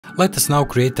Let us now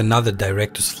create another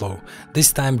Directus flow,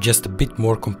 this time just a bit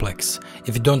more complex.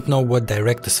 If you don't know what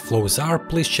Directus flows are,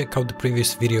 please check out the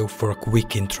previous video for a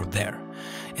quick intro there.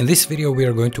 In this video we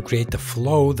are going to create a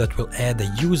flow that will add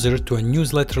a user to a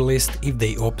newsletter list if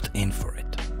they opt in for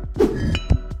it.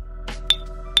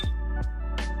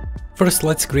 First,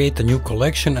 let's create a new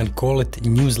collection and call it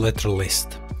newsletter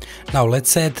list. Now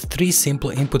let's add 3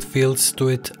 simple input fields to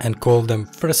it and call them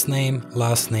first name,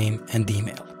 last name and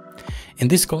email. In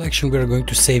this collection we are going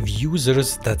to save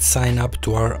users that sign up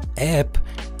to our app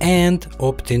and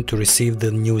opt in to receive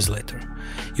the newsletter.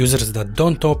 Users that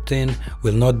don't opt in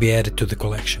will not be added to the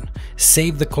collection.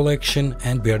 Save the collection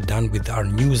and we are done with our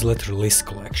newsletter list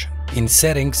collection. In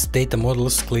settings, data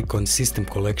models, click on system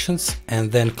collections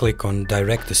and then click on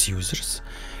Directus users.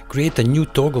 Create a new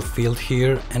toggle field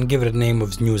here and give it a name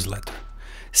of newsletter.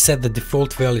 Set the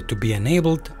default value to be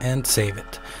enabled and save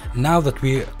it. Now that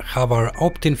we have our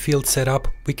opt-in field set up,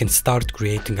 we can start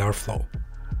creating our flow.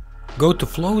 Go to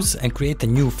flows and create a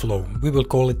new flow. We will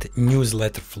call it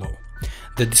newsletter flow.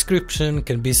 The description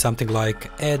can be something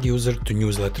like add user to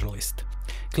newsletter list.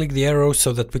 Click the arrow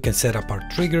so that we can set up our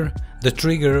trigger. The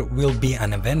trigger will be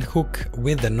an event hook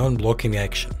with a non-blocking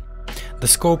action. The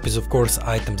scope is of course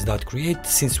items.create,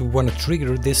 since we want to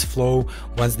trigger this flow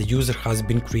once the user has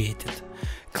been created.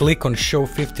 Click on show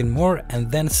 15 more and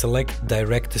then select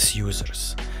Directus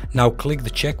users. Now click the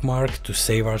check mark to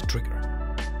save our trigger.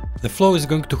 The flow is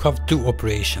going to have 2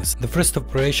 operations. The first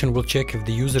operation will check if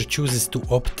the user chooses to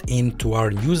opt in to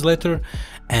our newsletter,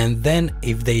 and then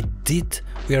if they did,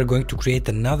 we are going to create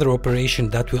another operation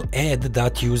that will add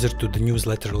that user to the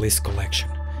newsletter list collection.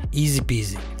 Easy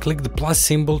peasy. Click the plus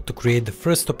symbol to create the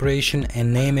first operation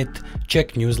and name it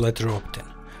check newsletter opt-in.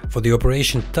 For the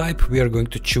operation type we are going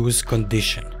to choose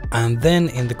condition, and then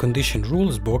in the condition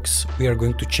rules box we are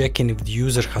going to check in if the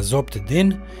user has opted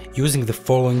in using the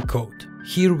following code.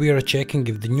 Here we are checking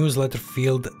if the newsletter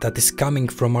field that is coming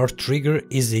from our trigger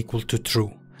is equal to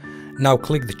true. Now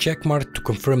click the check mark to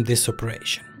confirm this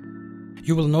operation.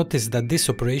 You will notice that this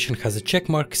operation has a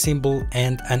checkmark symbol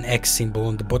and an X symbol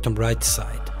on the bottom right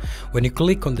side. When you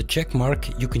click on the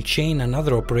checkmark, you can chain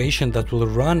another operation that will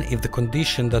run if the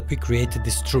condition that we created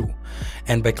is true.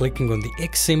 And by clicking on the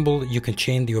X symbol, you can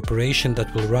chain the operation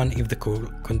that will run if the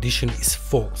condition is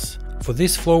false. For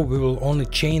this flow, we will only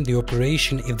chain the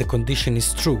operation if the condition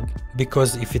is true,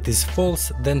 because if it is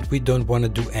false, then we don't want to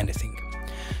do anything.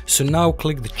 So now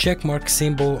click the checkmark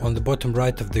symbol on the bottom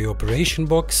right of the operation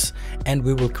box and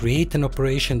we will create an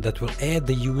operation that will add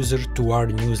the user to our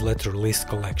newsletter list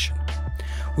collection.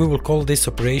 We will call this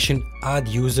operation add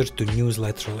user to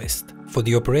newsletter list. For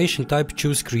the operation type,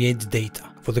 choose create data.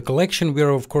 For the collection, we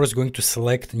are of course going to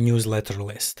select newsletter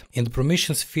list. In the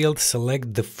permissions field,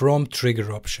 select the from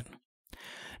trigger option.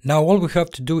 Now all we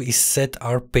have to do is set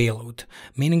our payload,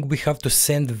 meaning we have to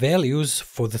send values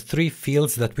for the 3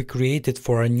 fields that we created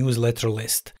for our newsletter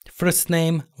list: first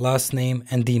name, last name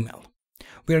and email.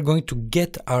 We are going to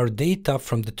get our data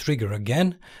from the trigger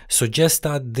again, so just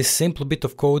add this simple bit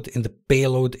of code in the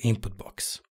payload input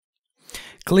box.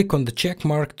 Click on the check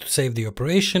mark to save the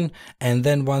operation and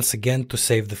then once again to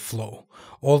save the flow.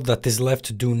 All that is left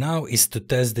to do now is to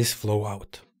test this flow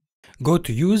out. Go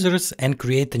to users and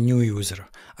create a new user.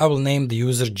 I will name the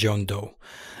user John Doe.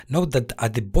 Note that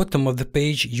at the bottom of the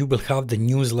page you will have the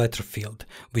newsletter field,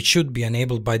 which should be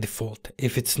enabled by default.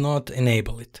 If it's not,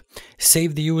 enable it.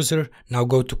 Save the user, now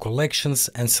go to collections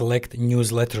and select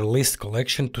newsletter list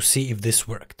collection to see if this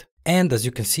worked. And as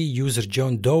you can see, user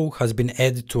John Doe has been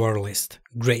added to our list.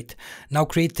 Great. Now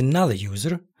create another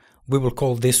user. We will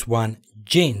call this one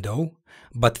Jane Doe,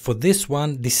 but for this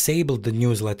one disable the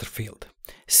newsletter field.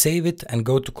 Save it and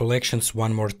go to collections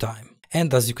one more time.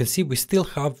 And as you can see, we still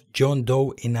have John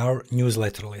Doe in our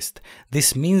newsletter list.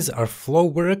 This means our flow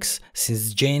works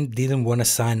since Jane didn't want to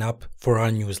sign up for our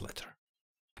newsletter.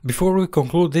 Before we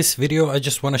conclude this video, I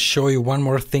just want to show you one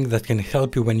more thing that can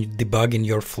help you when you debug in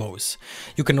your flows.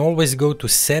 You can always go to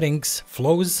settings,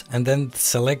 flows, and then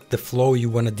select the flow you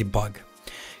want to debug.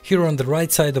 Here on the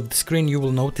right side of the screen you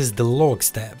will notice the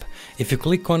logs tab. If you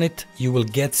click on it, you will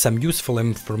get some useful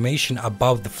information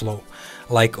about the flow,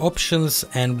 like options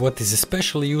and what is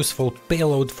especially useful,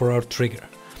 payload for our trigger.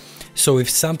 So if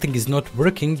something is not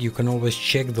working, you can always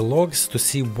check the logs to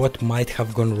see what might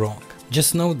have gone wrong.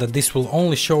 Just note that this will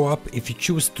only show up if you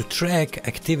choose to track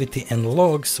activity and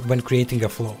logs when creating a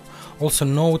flow. Also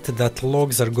note that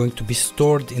logs are going to be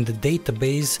stored in the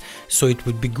database, so it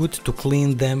would be good to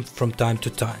clean them from time to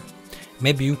time.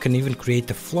 Maybe you can even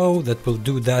create a flow that will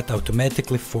do that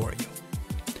automatically for you.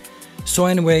 So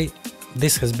anyway,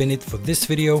 this has been it for this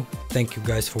video. Thank you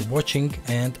guys for watching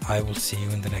and I will see you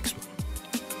in the next one.